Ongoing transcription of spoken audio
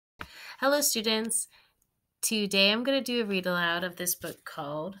Hello, students. Today I'm going to do a read aloud of this book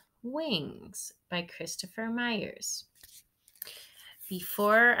called Wings by Christopher Myers.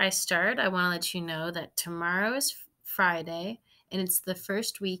 Before I start, I want to let you know that tomorrow is Friday and it's the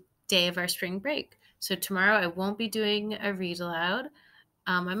first weekday of our spring break. So tomorrow I won't be doing a read aloud.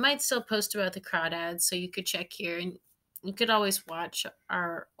 I might still post about the crawdads, so you could check here, and you could always watch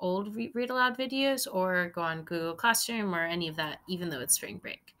our old read aloud videos or go on Google Classroom or any of that, even though it's spring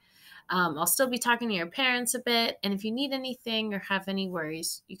break. I'll still be talking to your parents a bit, and if you need anything or have any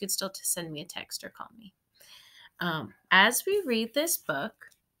worries, you could still send me a text or call me. As we read this book,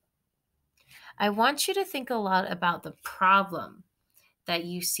 I want you to think a lot about the problem that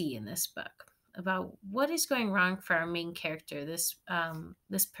you see in this book, about what is going wrong for our main character, this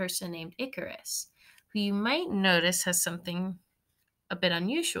person named Icarus, who you might notice has something a bit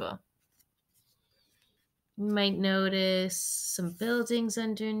unusual. You might notice some buildings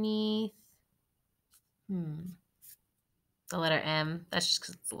underneath. The letter M, that's just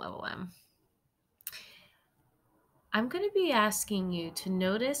because it's level M. I'm going to be asking you to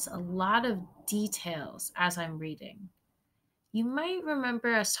notice a lot of details as I'm reading. You might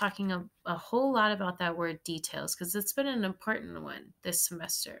remember us talking a whole lot about that word details because it's been an important one this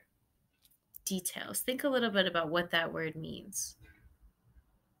semester. Details. Think a little bit about what that word means.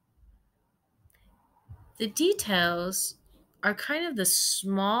 The details are kind of the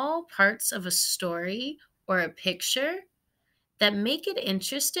small parts of a story or a picture that make it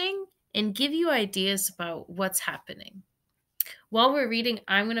interesting and give you ideas about what's happening. While we're reading,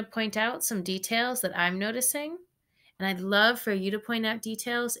 I'm going to point out some details that I'm noticing, and I'd love for you to point out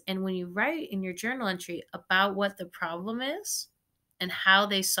details. And when you write in your journal entry about what the problem is and how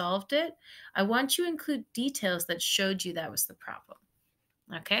they solved it, I want you to include details that showed you that was the problem.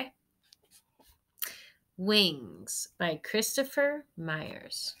 Okay? Wings by Christopher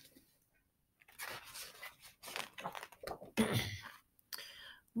Myers.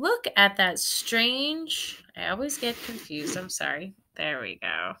 Look at that strange, I always get confused, I'm sorry. There we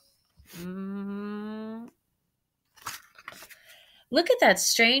go. Look at that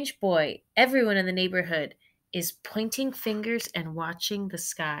strange boy. Everyone in the neighborhood is pointing fingers and watching the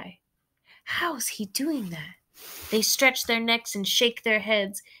sky. How's he doing that? They stretch their necks and shake their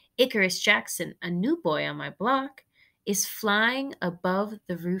heads. Icarus Jackson, a new boy on my block, is flying above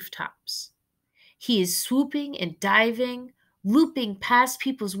the rooftops. He is swooping and diving, looping past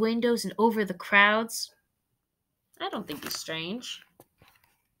people's windows and over the crowds. I don't think he's strange.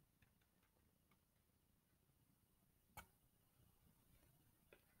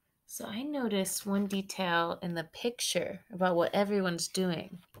 So I noticed one detail in the picture about what everyone's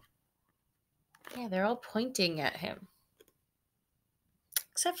doing. Yeah, they're all pointing at him.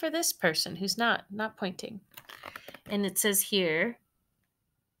 Except for this person who's not pointing. And it says here,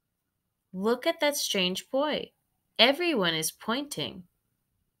 look at that strange boy. Everyone is pointing.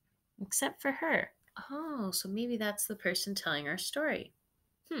 Except for her. Oh, so maybe that's the person telling our story.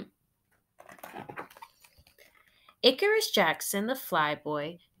 Icarus Jackson, the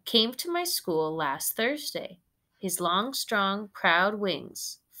flyboy, came to my school last Thursday. His long, strong, proud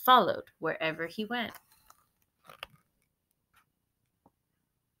wings followed wherever he went.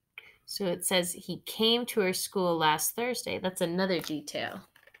 So it says he came to our school last Thursday. That's another detail.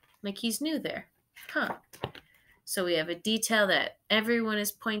 Like he's new there. Huh. So we have a detail that everyone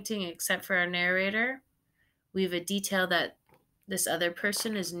is pointing except for our narrator. We have a detail that this other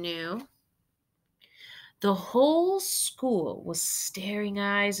person is new. The whole school was staring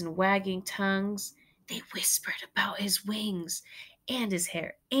eyes and wagging tongues. They whispered about his wings and his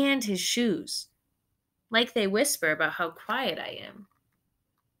hair and his shoes, like they whisper about how quiet I am.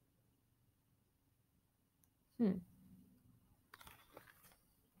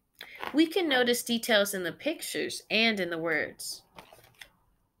 We can notice details in the pictures and in the words.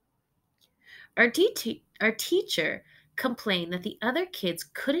 Our teacher complained that the other kids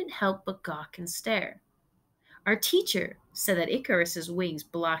couldn't help but gawk and stare. Our teacher said that Icarus's wings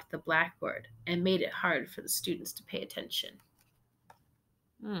blocked the blackboard and made it hard for the students to pay attention.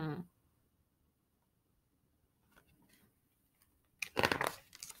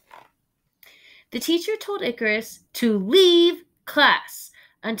 The teacher told Icarus to leave class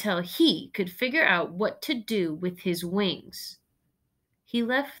until he could figure out what to do with his wings. He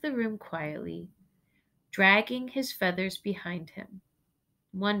left the room quietly, dragging his feathers behind him.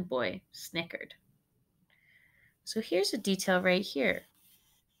 One boy snickered. So here's a detail right here.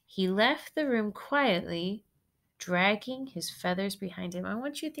 He left the room quietly, dragging his feathers behind him. I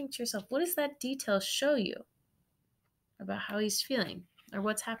want you to think to yourself, what does that detail show you about how he's feeling or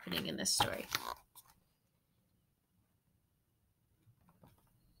what's happening in this story?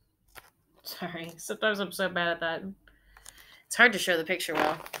 Sorry, sometimes I'm so bad at that. It's hard to show the picture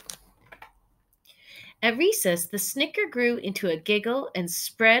well. At recess, the snicker grew into a giggle and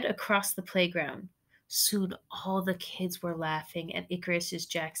spread across the playground. Soon all the kids were laughing at Icarus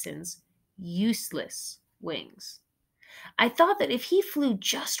Jackson's useless wings. I thought that if he flew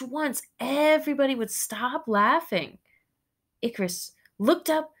just once, everybody would stop laughing. Icarus looked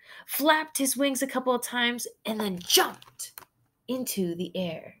up, flapped his wings a couple of times, and then jumped into the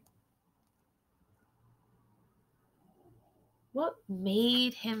air. What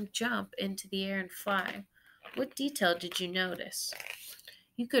made him jump into the air and fly? What detail did you notice?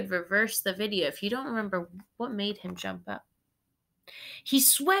 You could reverse the video if you don't remember what made him jump up. He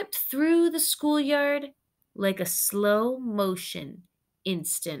swept through the schoolyard like a slow motion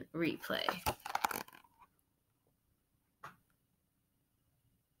instant replay.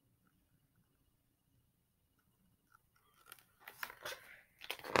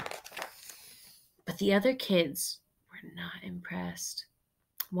 But the other kids were not impressed.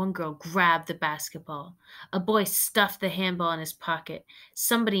 One girl grabbed the basketball. A boy stuffed the handball in his pocket.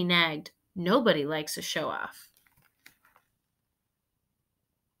 Somebody nagged. Nobody likes a show off.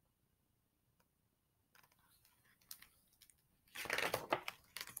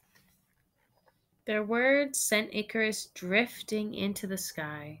 Their words sent Icarus drifting into the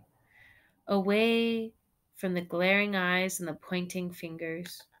sky, away from the glaring eyes and the pointing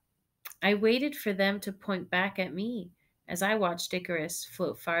fingers. I waited for them to point back at me as I watched Icarus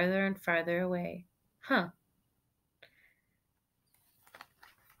float farther and farther away. Huh.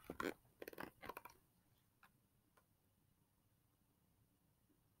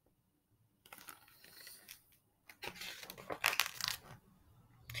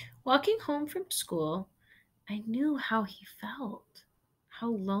 Walking home from school, I knew how he felt, how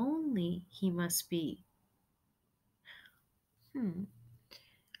lonely he must be.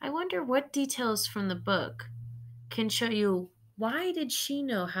 I wonder what details from the book can show you why did she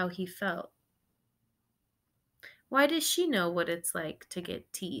know how he felt? Why does she know what it's like to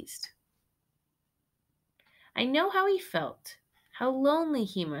get teased? I know how he felt, how lonely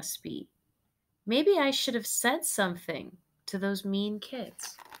he must be. Maybe I should have said something to those mean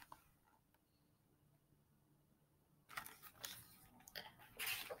kids.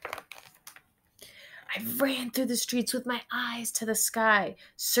 I ran through the streets with my eyes to the sky,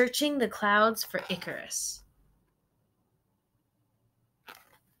 searching the clouds for Icarus.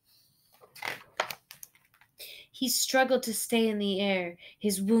 He struggled to stay in the air.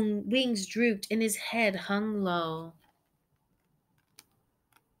 His wings drooped and his head hung low.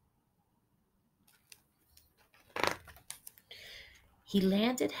 He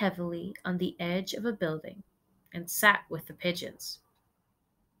landed heavily on the edge of a building and sat with the pigeons.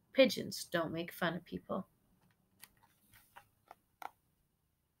 Pigeons don't make fun of people.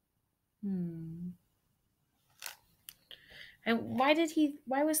 And why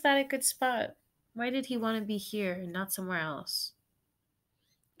was that a good spot? Why did he want to be here and not somewhere else?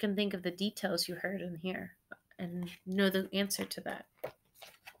 You can think of the details you heard in here and know the answer to that.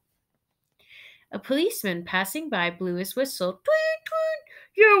 A policeman passing by blew his whistle. Tweet, tweet!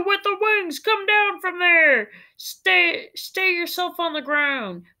 You with the wings, come down from there! Stay yourself on the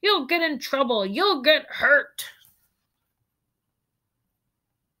ground. You'll get in trouble. You'll get hurt.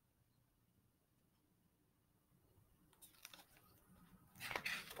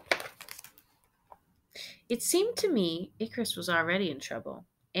 It seemed to me Icarus was already in trouble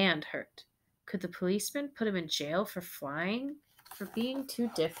and hurt. Could the policeman put him in jail for flying? For being too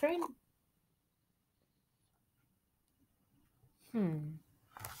different?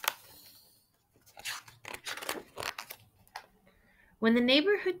 When the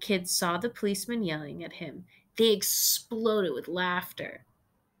neighborhood kids saw the policeman yelling at him, they exploded with laughter.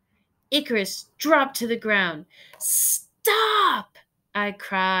 Icarus dropped to the ground. Stop! I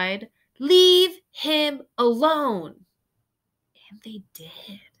cried. Leave him alone. And they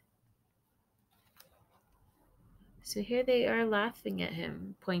did. So here they are laughing at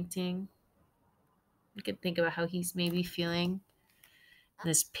him, pointing. You can think about how he's maybe feeling.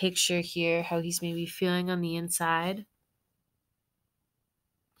 This picture here, how he's maybe feeling on the inside.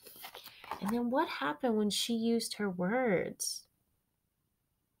 And then what happened when she used her words?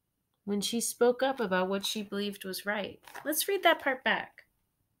 When she spoke up about what she believed was right. Let's read that part back.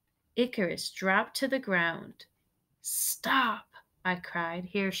 Icarus dropped to the ground. Stop, I cried.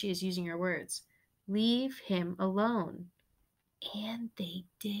 Here she is using her words. Leave him alone. And they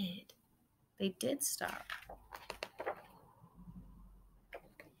did. They did stop.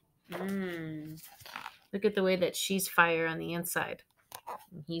 Look at the way that she's fire on the inside.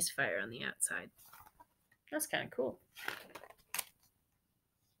 And he's fire on the outside. That's kind of cool.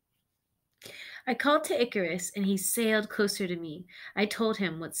 I called to Icarus, and he sailed closer to me. I told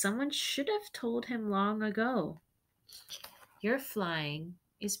him what someone should have told him long ago. Your flying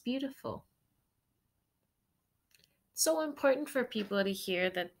is beautiful. So important for people to hear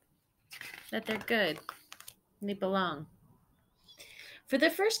that they're good and they belong. For the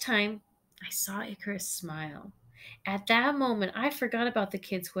first time, I saw Icarus smile. At that moment, I forgot about the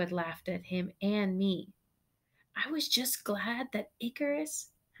kids who had laughed at him and me. I was just glad that Icarus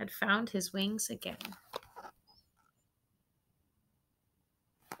had found his wings again.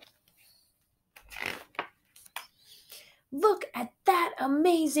 Look at that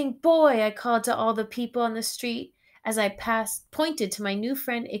amazing boy, I called to all the people on the street as I pointed to my new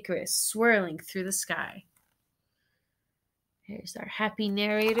friend Icarus swirling through the sky. Here's our happy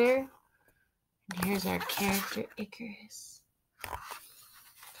narrator, and here's our character Icarus.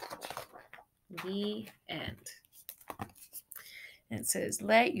 The end. And it says,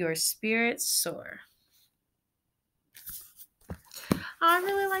 "Let your spirit soar." Oh, I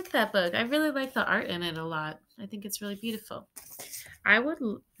really like that book. I really like the art in it a lot. I think it's really beautiful. I would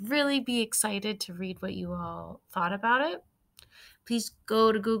really be excited to read what you all thought about it. Please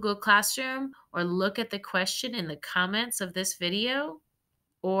go to Google Classroom or look at the question in the comments of this video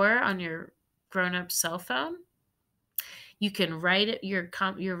or on your grown-up cell phone. You can write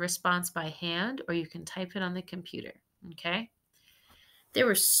your response by hand or you can type it on the computer, okay? There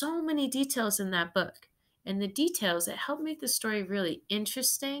were so many details in that book, and the details, it helped make the story really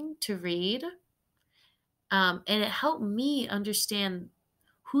interesting to read, and it helped me understand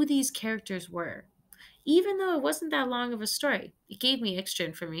who these characters were. Even though it wasn't that long of a story, it gave me extra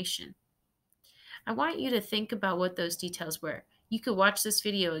information. I want you to think about what those details were. You could watch this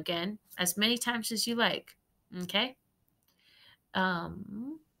video again as many times as you like, okay?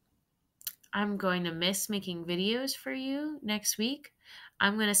 I'm going to miss making videos for you next week.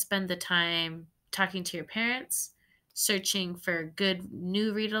 I'm going to spend the time talking to your parents, searching for good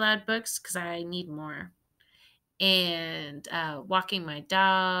new read aloud books because I need more, and walking my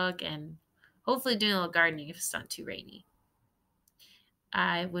dog, and hopefully doing a little gardening if it's not too rainy.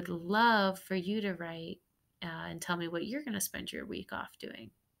 I would love for you to write and tell me what you're going to spend your week off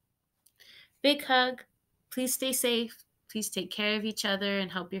doing. Big hug. Please stay safe. Please take care of each other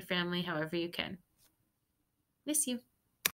and help your family however you can. Miss you.